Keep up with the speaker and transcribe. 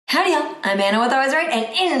Howdy y'all, I'm Anna with Always Right,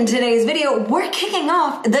 and in today's video, we're kicking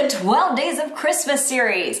off the 12 Days of Christmas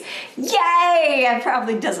series. Yay! That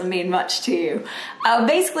probably doesn't mean much to you.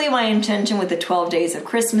 Basically, my intention with the 12 Days of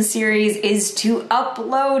Christmas series is to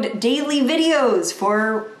upload daily videos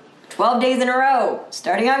for 12 days in a row,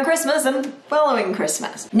 starting on Christmas and following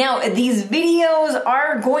Christmas. Now, these videos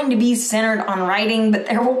are going to be centered on writing, but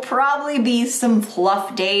there will probably be some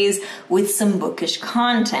fluff days with some bookish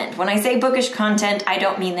content. When I say bookish content, I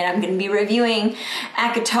don't mean that I'm going to be reviewing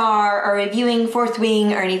ACOTAR or reviewing Fourth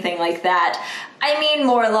Wing or anything like that. I mean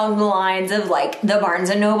more along the lines of like the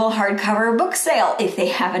Barnes & Noble hardcover book sale, if they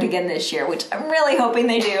have it again this year, which I'm really hoping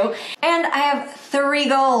they do. And I have 3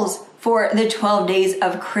 goals for the 12 Days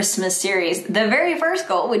of Christmas series. The very first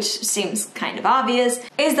goal, which seems kind of obvious,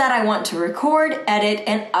 is that I want to record, edit,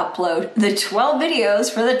 and upload the 12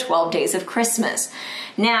 videos for the 12 Days of Christmas.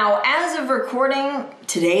 Now, as of recording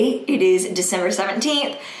today, it is December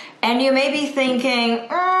 17th, and you may be thinking,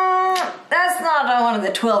 that's not one of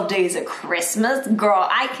the 12 Days of Christmas. Girl,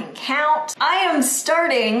 I can count. I am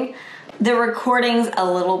starting the recordings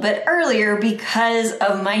a little bit earlier because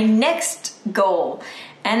of my next goal.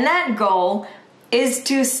 And that goal is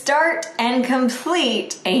to start and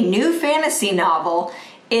complete a new fantasy novel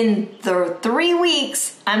in the 3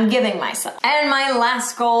 weeks I'm giving myself. And my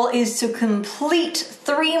last goal is to complete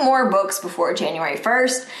 3 more books before January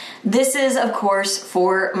 1st. This is, of course,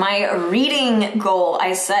 for my reading goal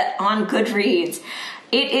I set on Goodreads.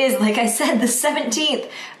 It is, like I said, the 17th.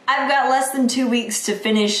 I've got less than 2 weeks to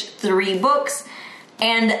finish 3 books,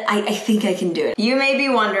 and I think I can do it. You may be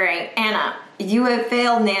wondering, Anna, you have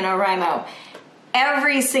failed NaNoWriMo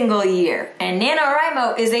every single year, and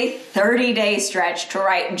NaNoWriMo is a 30-day stretch to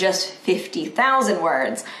write just 50,000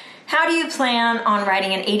 words. How do you plan on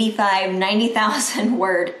writing an 85, 90,000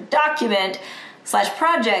 word document /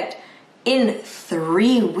 project in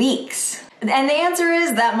 3 weeks? And the answer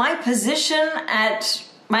is that my position at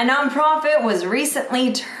my nonprofit was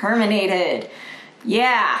recently terminated.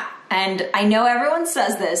 Yeah. And I know everyone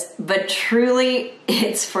says this, but truly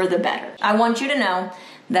it's for the better. I want you to know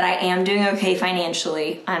that I am doing okay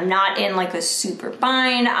financially. I'm not in like a super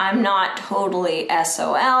bind. I'm not totally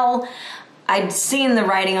SOL. I'd seen the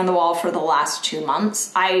writing on the wall for the last 2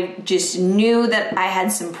 months. I just knew that I had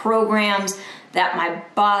some programs that my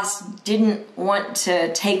boss didn't want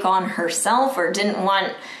to take on herself or didn't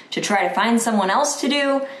want to try to find someone else to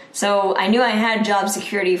do. So I knew I had job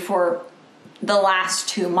security for the last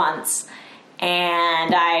 2 months,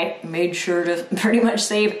 and I made sure to pretty much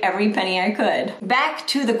save every penny I could. Back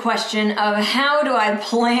to the question of how do I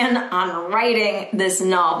plan on writing this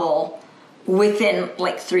novel within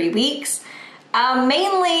like 3 weeks?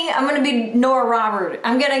 Mainly, I'm gonna be Nora Roberts.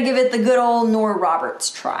 I'm gonna give it the good old Nora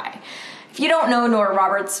Roberts try. If you don't know, Nora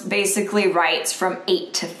Roberts basically writes from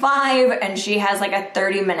 8 to 5, and she has like a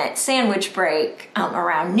 30-minute sandwich break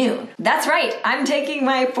around noon. That's right, I'm taking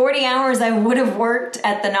my 40 hours I would have worked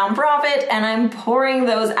at the nonprofit, and I'm pouring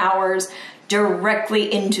those hours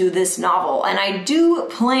directly into this novel. And I do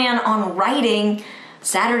plan on writing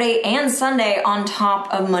Saturday and Sunday on top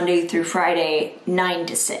of Monday through Friday, 9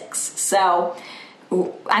 to 6. So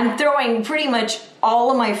I'm throwing pretty much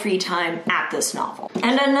all of my free time at this novel.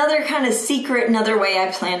 And another kind of secret, another way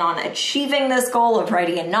I plan on achieving this goal of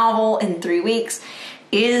writing a novel in 3 weeks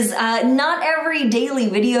is not every daily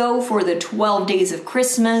video for the 12 Days of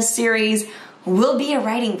Christmas series will be a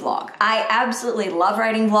writing vlog. I absolutely love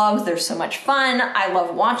writing vlogs. They're so much fun. I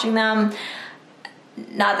love watching them.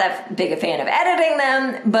 Not that big a fan of editing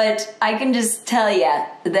them, but I can just tell you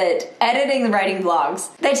that editing the writing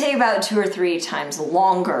vlogs, they take about 2 or 3 times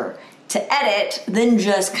longer to edit than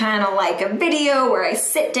just kind of like a video where I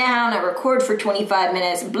sit down, I record for 25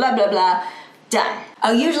 minutes, blah, blah, blah, done.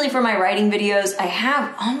 Usually for my writing videos, I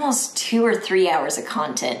have almost 2 or 3 hours of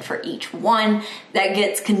content for each one that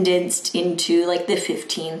gets condensed into like the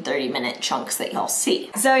 15, 30-minute chunks that y'all see.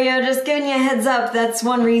 So just giving you a heads up, that's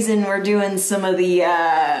one reason we're doing some of the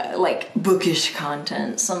like bookish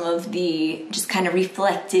content, some of the just kind of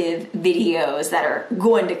reflective videos that are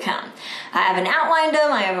going to come. I haven't outlined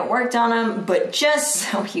them, I haven't worked on them, but just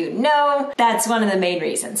so you know, that's one of the main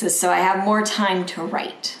reasons, is so I have more time to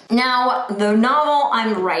write. Now, the novel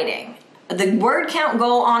I'm writing, the word count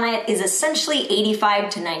goal on it is essentially 85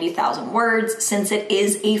 to 90,000 words, since it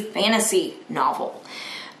is a fantasy novel.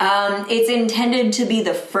 It's intended to be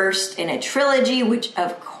the first in a trilogy, which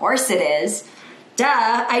of course it is. Duh,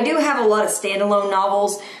 I do have a lot of standalone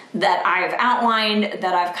novels that I've outlined,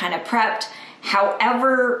 that I've kind of prepped.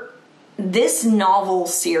 However, this novel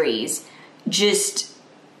series just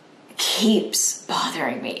keeps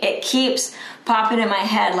bothering me. It keeps popping in my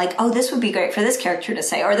head like, oh, this would be great for this character to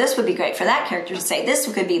say, or this would be great for that character to say,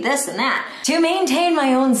 this could be this and that. To maintain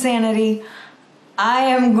my own sanity, I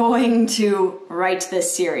am going to write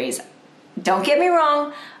this series. Don't get me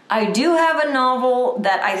wrong, I do have a novel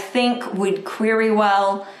that I think would query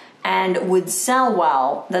well and would sell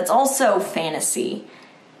well that's also fantasy,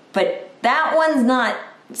 but that one's not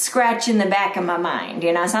scratching the back of my mind,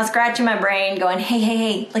 you know? It's not scratching my brain going, hey, hey,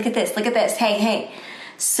 hey, look at this, hey, hey.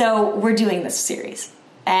 So we're doing this series.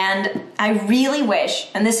 And I really wish,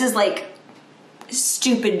 and this is like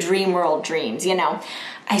stupid dream world dreams, you know?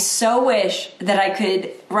 I so wish that I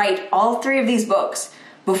could write all 3 of these books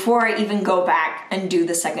before I even go back and do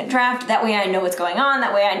the second draft. That way I know what's going on,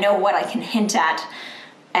 that way I know what I can hint at,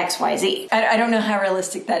 XYZ. I don't know how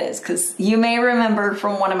realistic that is, because you may remember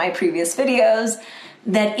from one of my previous videos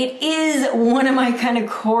that it is one of my kind of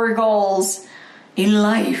core goals in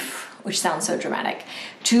life, which sounds so dramatic,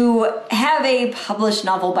 to have a published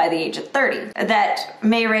novel by the age of 30. That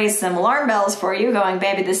may raise some alarm bells for you, going,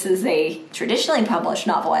 baby, this is a traditionally published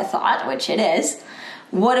novel, I thought, which it is.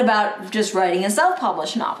 What about just writing a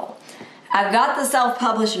self-published novel? I've got the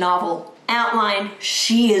self-published novel outlined.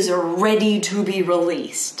 She is ready to be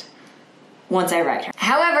released once I write her.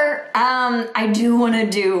 However, I do want to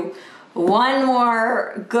do one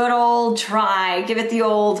more good old try. Give it the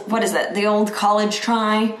old, what is it? The old college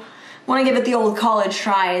try. Want to give it the old college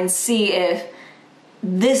try and see if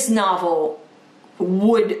this novel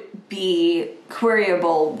would be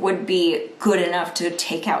queryable, would be good enough to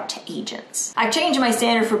take out to agents. I've changed my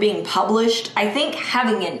standard for being published. I think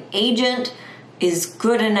having an agent is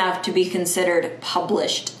good enough to be considered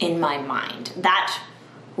published in my mind. That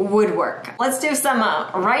would work. Let's do some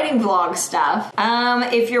writing vlog stuff.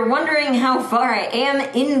 If you're wondering how far I am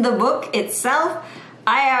in the book itself,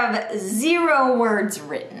 I have 0 words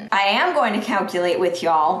written. I am going to calculate with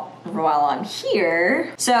y'all while I'm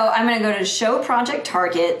here. So I'm gonna go to show project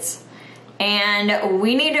targets, and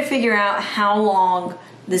we need to figure out how long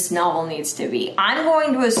this novel needs to be. I'm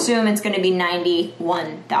going to assume it's gonna be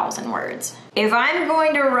 91,000 words. If I'm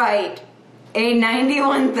going to write a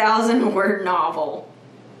 91,000 word novel,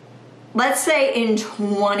 let's say in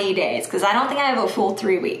 20 days, because I don't think I have a full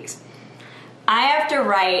 3 weeks, I have to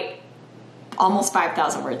write almost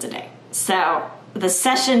 5,000 words a day. So the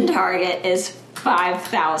session target is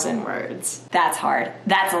 5,000 words. That's hard.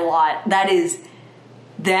 That's a lot. That's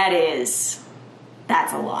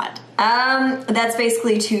a lot. That's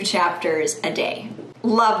basically 2 chapters a day.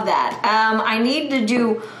 Love that. I need to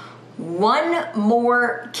do one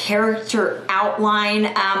more character outline.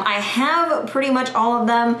 I have pretty much all of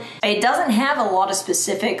them. It doesn't have a lot of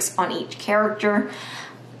specifics on each character.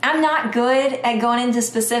 I'm not good at going into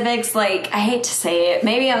specifics. Like, I hate to say it,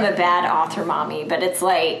 maybe I'm a bad author mommy, but it's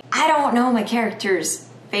like, I don't know my character's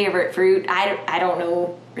favorite fruit. I don't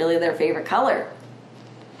know really their favorite color.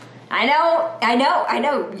 I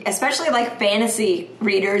know, especially like fantasy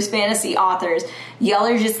readers, fantasy authors, y'all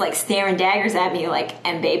are just like staring daggers at me like,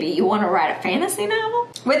 and baby, you wanna write a fantasy novel?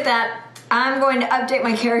 With that, I'm going to update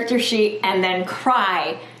my character sheet and then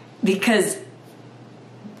cry because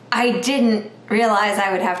I didn't realize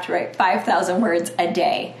I would have to write 5,000 words a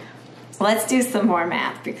day. Let's do some more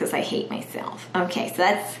math because I hate myself. Okay, so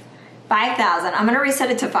that's 5,000. I'm gonna reset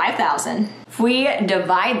it to 5,000. If we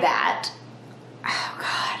divide that, oh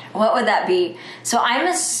God, what would that be? So I'm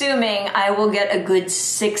assuming I will get a good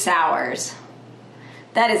 6 hours.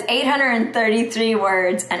 That is 833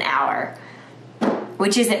 words an hour,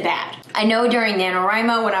 which isn't bad. I know during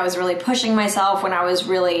NaNoWriMo, when I was really pushing myself, when I was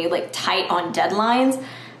really like tight on deadlines,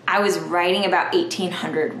 I was writing about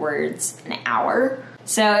 1,800 words an hour.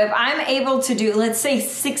 So if I'm able to do, let's say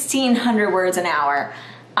 1,600 words an hour,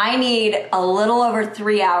 I need a little over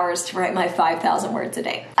 3 hours to write my 5,000 words a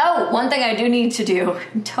day. Oh, one thing I do need to do,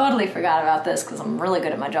 totally forgot about this because I'm really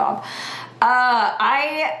good at my job.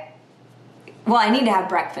 I need to have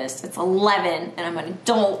breakfast. It's 11 and I'm an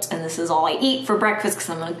adult and this is all I eat for breakfast because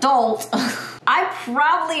I'm an adult. I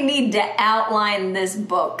probably need to outline this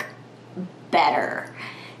book better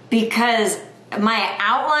because my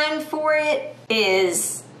outline for it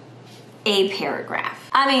is a paragraph.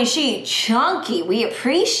 I mean, she's chunky. We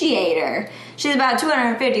appreciate her. She's about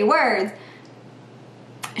 250 words.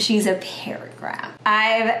 She's a paragraph.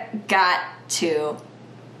 I've got to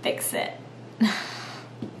fix it.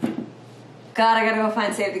 God, I gotta go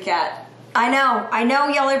find Save the Cat. I know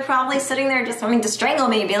y'all are probably sitting there just wanting to strangle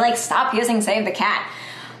me and be like, stop using Save the Cat.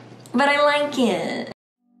 But I like it.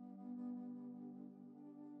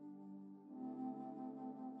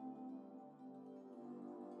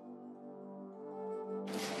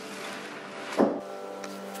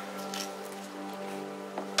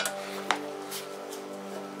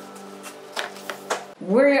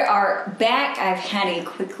 we are back. I've had a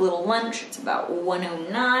quick little lunch. It's about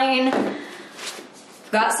 1:09.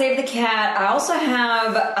 Forgot to save the cat. I also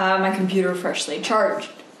have my computer freshly charged.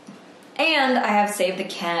 And I have saved the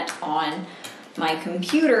cat on my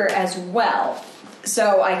computer as well.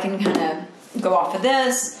 So I can kind of go off of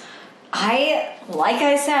this. Like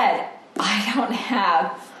I said, I don't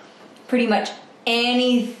have pretty much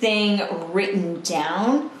anything written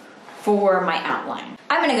down for my outline.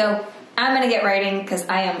 I'm gonna get writing because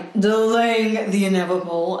I am delaying the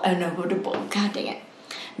inevitable. God dang it.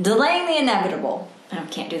 Delaying the inevitable. I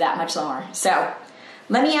can't do that much longer. So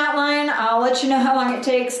let me outline. I'll let you know how long it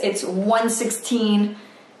takes. It's 1:16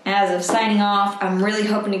 as of signing off. I'm really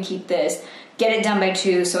hoping to keep this, get it done by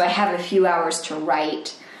 2 so I have a few hours to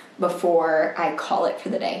write before I call it for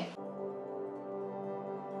the day.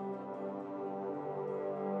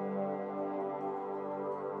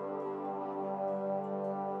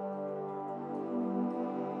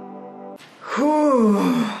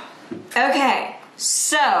 Whew. Okay,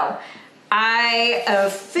 so I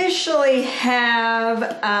officially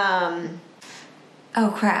have,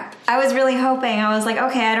 oh crap. I was really hoping, I was like,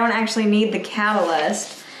 okay, I don't actually need the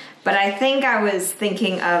catalyst, but I think I was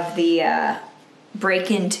thinking of the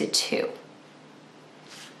break into 2.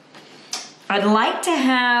 I'd like to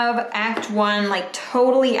have Act 1 like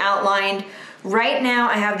totally outlined. Right now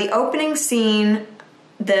I have the opening scene,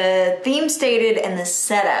 the theme stated, and the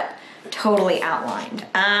setup totally outlined.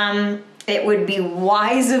 It would be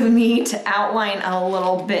wise of me to outline a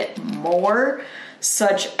little bit more,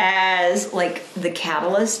 such as like the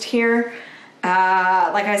catalyst here.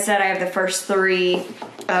 Like I said, I have the first 3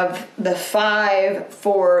 of the 5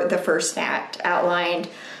 for the first act outlined.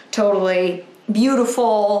 Totally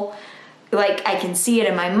beautiful. Like I can see it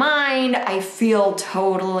in my mind. I feel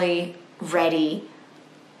totally ready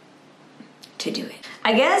to do it.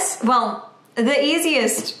 I guess, well,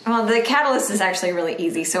 the catalyst is actually really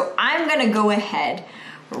easy. So I'm gonna go ahead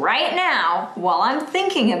right now while I'm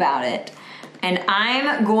thinking about it, and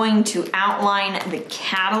I'm going to outline the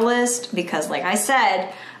catalyst because like I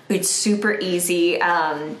said, it's super easy.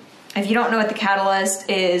 If you don't know what the catalyst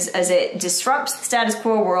is, as it disrupts the status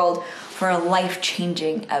quo world for a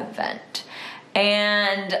life-changing event.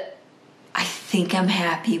 And I think I'm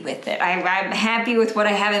happy with it. I'm happy with what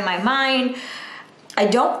I have in my mind. I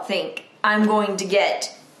don't think I'm going to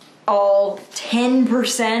get all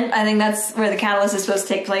 10%. I think that's where the catalyst is supposed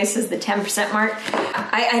to take place, is the 10% mark.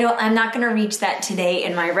 I'm not gonna reach that today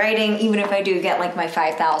in my writing, even if I do get like my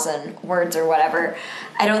 5,000 words or whatever.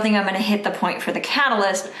 I don't think I'm gonna hit the point for the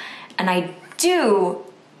catalyst, and I do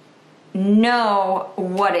know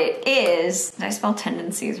what it is. Did I spell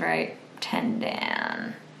tendencies right?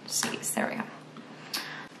 Tendencies, there we go.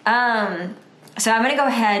 So I'm gonna go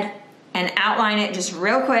ahead and outline it just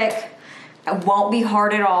real quick. It won't be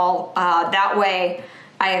hard at all. That way,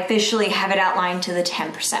 I officially have it outlined to the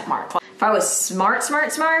 10% mark. If I was smart,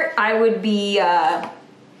 I would be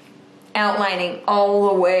outlining all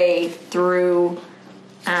the way through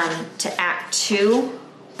to Act 2.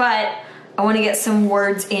 But I want to get some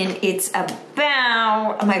words in. It's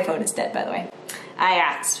about... My phone is dead, by the way.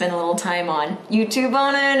 I spent a little time on YouTube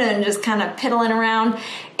on it and just kind of piddling around.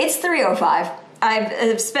 It's 3:05.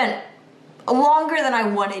 I've spent longer than I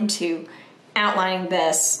wanted to outlining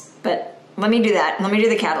this, but let me do that. Let me do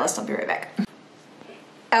the catalyst. I'll be right back.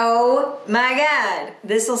 Oh my God,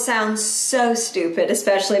 this will sound so stupid,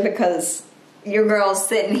 especially because your girl's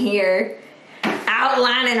sitting here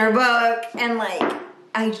outlining her book, and like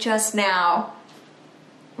I just now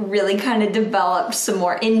really kind of developed some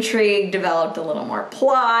more intrigue, developed a little more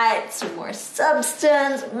plot, some more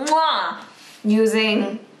substance,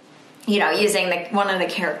 using one of the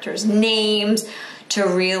characters' names to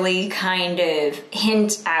really kind of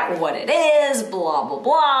hint at what it is, blah, blah,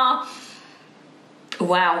 blah.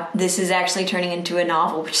 Wow, this is actually turning into a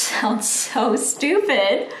novel, which sounds so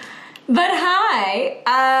stupid, but hi.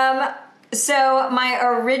 So my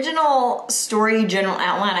original story general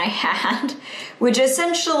outline I had, which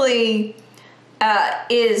essentially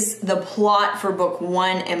is the plot for book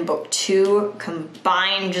 1 and book 2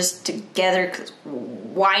 combined just together, because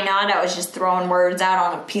why not? I was just throwing words out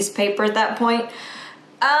on a piece of paper at that point.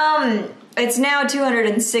 It's now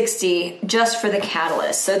 260 just for the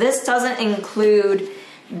catalyst. So this doesn't include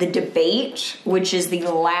the debate, which is the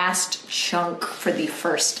last chunk for the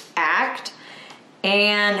first act,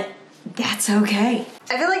 and that's okay.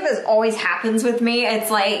 I feel like this always happens with me. It's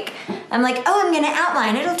like, I'm like, oh, I'm gonna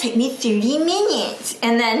outline, it'll take me 30 minutes.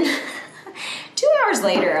 And then 2 hours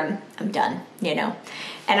later, I'm done, you know?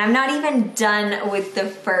 And I'm not even done with the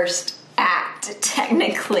first act,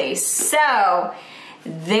 technically. So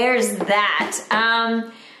there's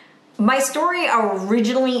that. My story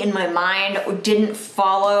originally in my mind didn't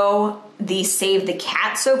follow the Save the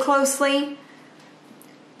Cat so closely,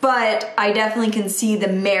 but I definitely can see the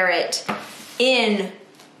merit in,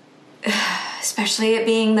 especially it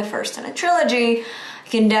being the first in a trilogy, I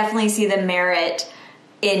can definitely see the merit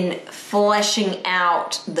in fleshing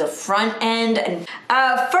out the front end. And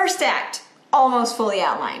first act, almost fully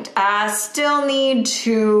outlined. Still need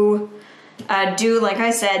to do, like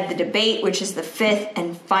I said, the debate, which is the 5th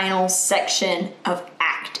and final section of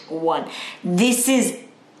Act 1. This is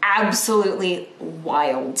absolutely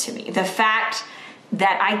wild to me. The fact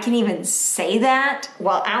that I can even say that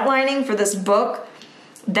while outlining for this book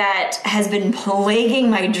that has been plaguing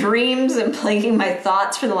my dreams and plaguing my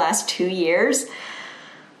thoughts for the last 2 years.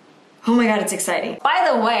 Oh my God, it's exciting. By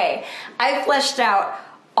the way, I fleshed out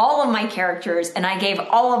all of my characters and I gave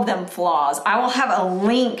all of them flaws. I will have a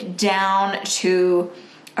link down to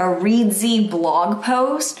a Readsy blog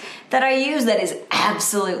post that I use that is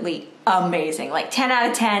absolutely amazing. Like 10 out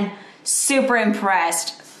of 10, super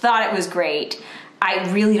impressed, thought it was great. I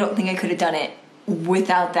really don't think I could have done it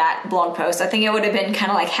without that blog post. I think it would have been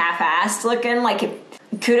kind of like half-assed looking. Like,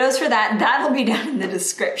 kudos for that. That'll be down in the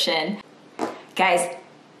description. Guys,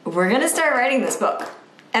 we're gonna start writing this book.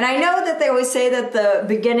 And I know that they always say that the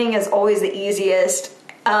beginning is always the easiest,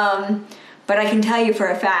 but I can tell you for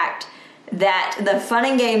a fact that the fun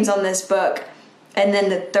and games on this book and then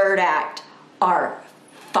the 3rd act are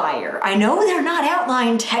fire. I know they're not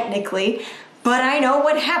outlined technically, but I know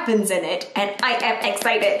what happens in it and I am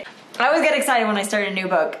excited. I always get excited when I start a new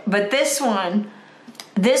book, but this one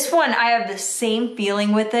I have the same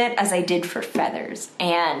feeling with it as I did for Feathers,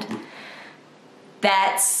 and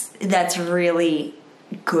that's really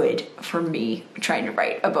good for me trying to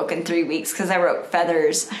write a book in 3 weeks, because I wrote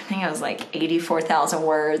Feathers, I think it was like 84,000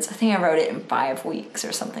 words. I think I wrote it in 5 weeks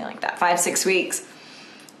or something like that, 5-6 weeks.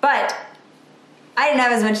 But I didn't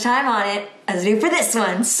have as much time on it as I do for this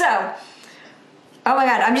one, so oh my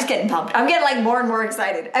God, I'm just getting pumped. I'm getting like more and more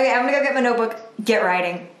excited. Okay, I'm gonna go get my notebook, get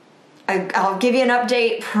writing. I'll give you an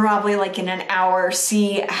update probably like in an hour,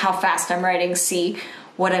 see how fast I'm writing, see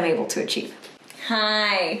what I'm able to achieve.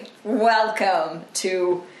 Hi, welcome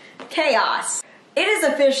to Chaos. It is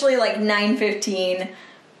officially like 9:15.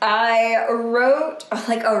 I wrote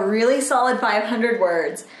like a really solid 500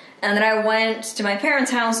 words, and then I went to my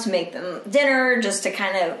parents' house to make them dinner just to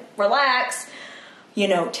kind of relax, you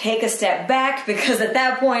know, take a step back, because at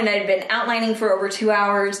that point I'd been outlining for over 2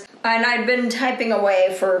 hours and I'd been typing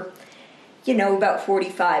away for, you know, about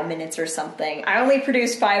 45 minutes or something. I only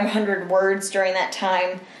produced 500 words during that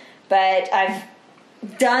time, but I've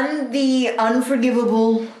done the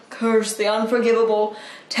unforgivable curse, the unforgivable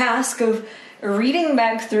task of reading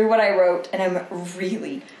back through what I wrote, and I'm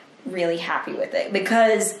really, really happy with it,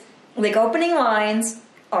 because like opening lines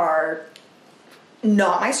are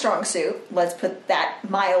not my strong suit, let's put that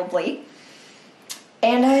mildly.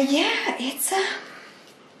 And yeah, it's a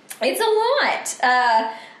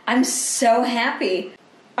lot. I'm so happy.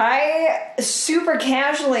 I super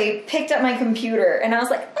casually picked up my computer and I was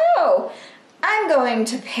like, oh, I'm going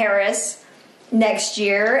to Paris next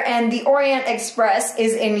year, and the Orient Express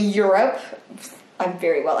is in Europe. I'm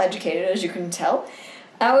very well educated, as you can tell.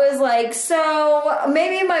 I was like, so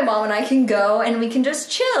maybe my mom and I can go and we can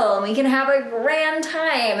just chill and we can have a grand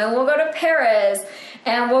time, and we'll go to Paris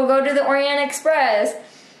and we'll go to the Orient Express.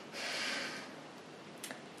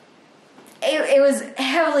 It was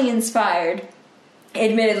heavily inspired,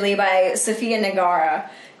 admittedly, by Sofia Nagara,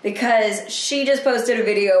 because she just posted a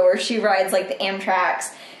video where she rides like the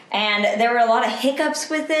Amtraks, and there were a lot of hiccups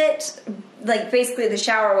with it. Like basically the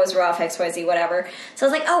shower was rough, XYZ, whatever. So I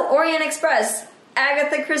was like, oh, Orient Express.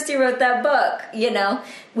 Agatha Christie wrote that book, you know,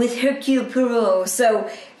 with Hercule Poirot. So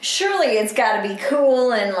surely it's gotta be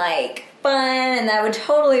cool and like fun, and that would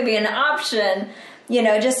totally be an option, you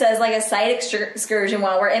know, just as like a side excursion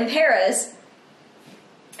while we're in Paris.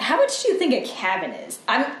 How much do you think a cabin is?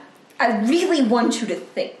 I really want you to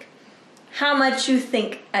think how much you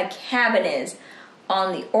think a cabin is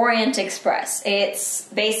on the Orient Express. It's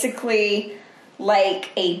basically like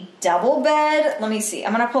a double bed. Let me see,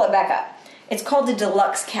 I'm gonna pull it back up. It's called the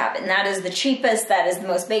deluxe cabin. That is the cheapest, that is the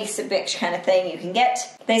most basic bitch kind of thing you can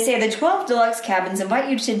get. They say the 12 deluxe cabins invite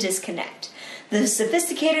you to disconnect. The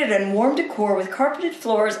sophisticated and warm decor with carpeted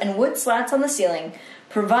floors and wood slats on the ceiling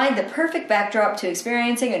provide the perfect backdrop to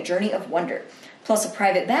experiencing a journey of wonder. Plus a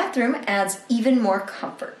private bathroom adds even more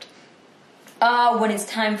comfort. When it's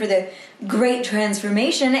time for the great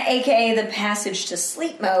transformation, aka the passage to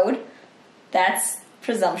sleep mode, that's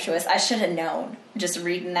presumptuous. I should have known just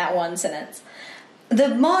reading that one sentence. The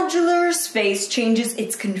modular space changes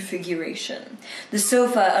its configuration. The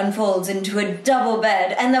sofa unfolds into a double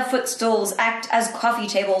bed, and the footstools act as coffee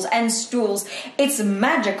tables and stools. It's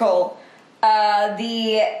magical.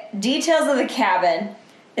 The details of the cabin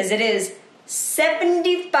is it is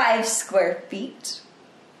 75 square feet.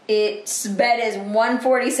 Its bed is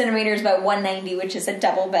 140 centimeters by 190, which is a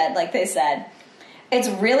double bed, like they said. It's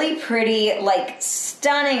really pretty, like,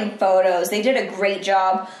 stunning photos. They did a great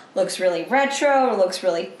job. Looks really retro, looks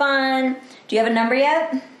really fun. Do you have a number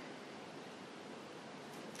yet?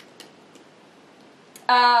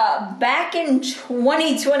 Back in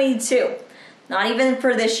 2022, not even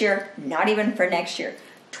for this year, not even for next year,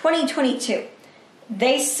 2022,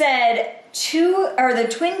 they said the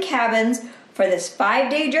twin cabins for this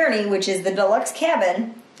 5-day journey, which is the deluxe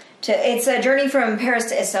cabin, it's a journey from Paris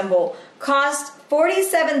to Istanbul, cost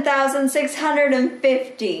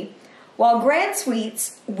 $47,650, while Grand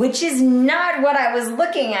Suites, which is not what I was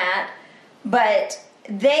looking at, but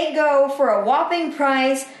they go for a whopping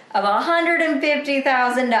price of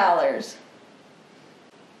 $150,000.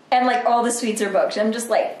 And like all the suites are booked. I'm just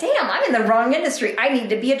like, damn, I'm in the wrong industry. I need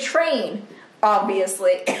to be a train,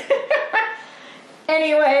 obviously.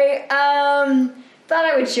 Anyway, thought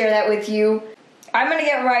I would share that with you. I'm gonna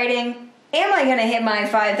get writing. Am I gonna hit my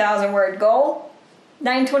 5,000 word goal?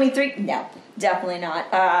 923? No, definitely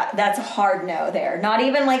not. That's a hard no there. Not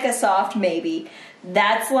even like a soft maybe.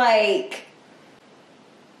 That's like,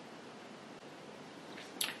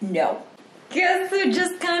 no. Guess who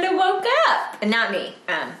just kind of woke up? Not me.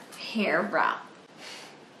 Hera.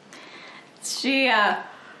 She had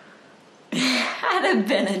a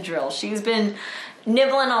Benadryl. She's been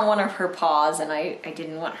nibbling on one of her paws, and I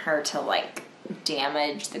didn't want her to like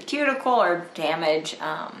damage the cuticle or damage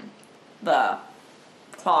the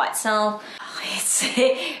claw itself. It's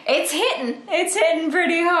hitting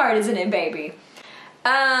pretty hard, isn't it, baby?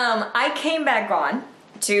 I came back on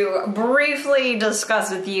to briefly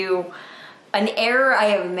discuss with you an error I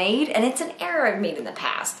have made, and it's an error I've made in the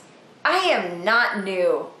past. I am not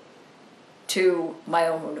new to my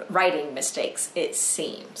own writing mistakes, it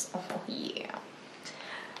seems. Oh yeah.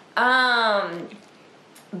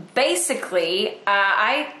 Basically,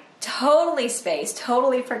 I totally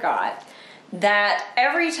forgot that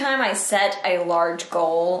every time I set a large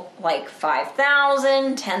goal, like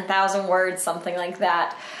 5,000, 10,000 words, something like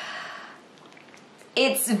that,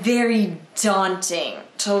 it's very daunting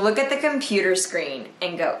to look at the computer screen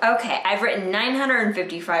and go, okay, I've written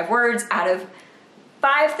 955 words out of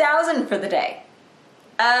 5,000 for the day.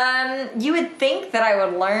 You would think that I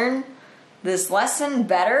would learn this lesson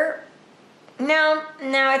better. No,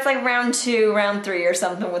 it's like round 2, round 3 or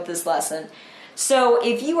something with this lesson. So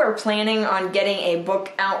if you are planning on getting a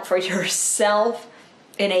book out for yourself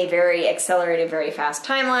in a very accelerated, very fast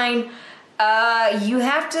timeline, you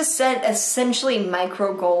have to set essentially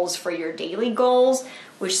micro goals for your daily goals,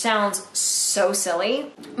 which sounds so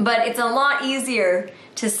silly, but it's a lot easier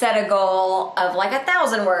to set a goal of like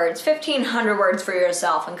 1,000 words, 1,500 words for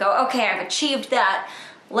yourself and go, okay, I've achieved that.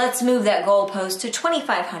 Let's move that goalpost to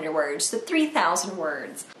 2,500 words, to 3,000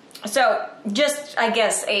 words. So just, I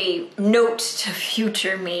guess, a note to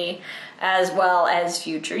future me as well as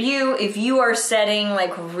future you. If you are setting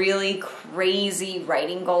like really crazy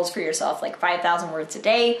writing goals for yourself, like 5,000 words a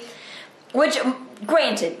day, which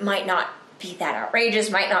granted might not be that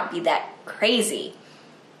outrageous, might not be that crazy,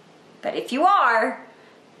 but if you are,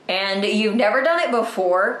 and you've never done it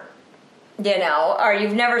before, you know, or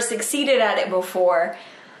you've never succeeded at it before,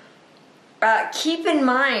 keep in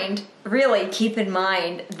mind, really keep in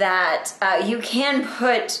mind that you can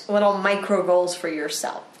put little micro goals for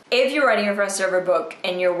yourself. If you're writing your first ever book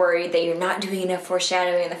and you're worried that you're not doing enough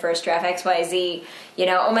foreshadowing in the first draft, XYZ, you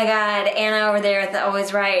know, oh my God, Anna over there at the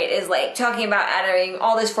Always Right is like talking about adding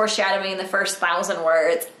all this foreshadowing in the first 1,000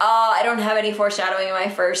 words. Oh, I don't have any foreshadowing in my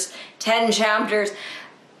first 10 chapters.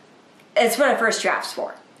 It's what a first draft's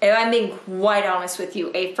for. If I'm being quite honest with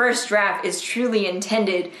you, a first draft is truly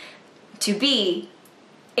intended to be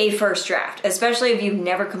a first draft, especially if you've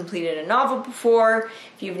never completed a novel before,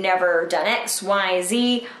 if you've never done X, Y,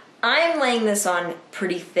 Z. I'm laying this on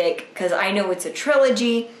pretty thick because I know it's a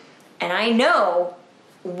trilogy and I know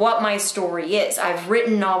what my story is. I've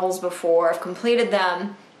written novels before, I've completed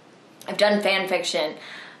them, I've done fan fiction.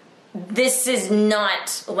 This is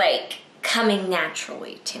not like coming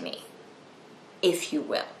naturally to me, if you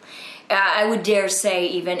will. I would dare say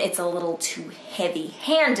even it's a little too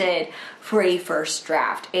heavy-handed for a first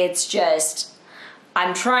draft. It's just,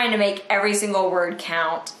 I'm trying to make every single word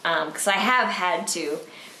count because I have had to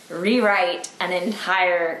rewrite an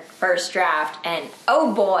entire first draft and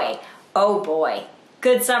oh boy,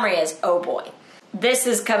 good summary is oh boy. this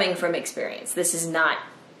is coming from experience. This is not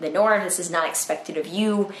the norm. This is not expected of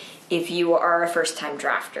you if you are a first-time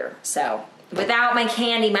drafter. So without my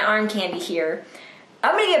candy, my arm candy here,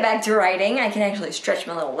 I'm gonna get back to writing. I can actually stretch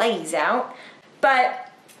my little legs out, but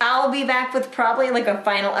I'll be back with probably like a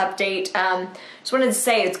final update. Just wanted to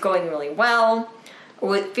say it's going really well.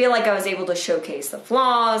 I feel like I was able to showcase the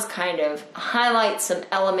flaws, kind of highlight some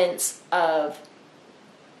elements of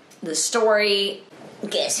the story.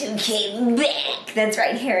 Guess who came back? That's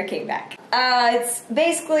right, Hera came back. It's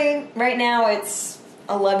basically, right now it's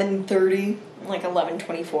 11:30, like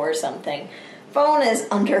 11:24 or something. Phone is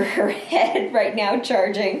under her head right now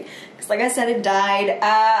charging, because like I said, it died.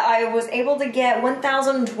 I was able to get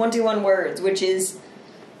 1,021 words, which is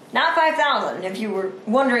not 5,000. If you were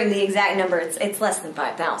wondering the exact number, it's less than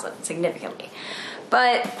 5,000, significantly.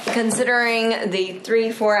 But considering the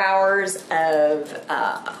 3-4 hours of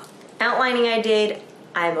outlining I did,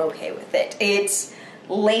 I'm okay with it. It's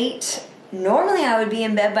late. Normally I would be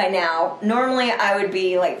in bed by now. Normally I would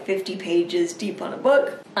be like 50 pages deep on a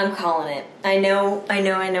book. I'm calling it. I know.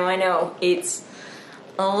 It's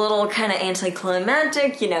a little kind of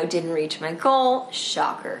anticlimactic, you know, didn't reach my goal.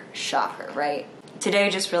 Shocker, right? Today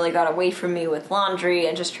just really got away from me with laundry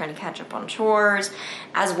and just trying to catch up on chores,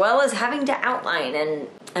 as well as having to outline. And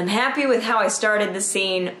I'm happy with how I started the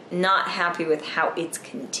scene, not happy with how it's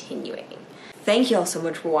continuing. Thank you all so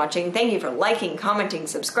much for watching. Thank you for liking, commenting,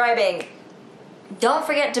 subscribing. Don't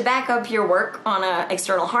forget to back up your work on an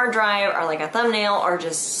external hard drive or like a thumbnail or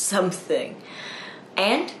just something.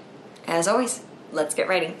 And as always, let's get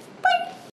writing.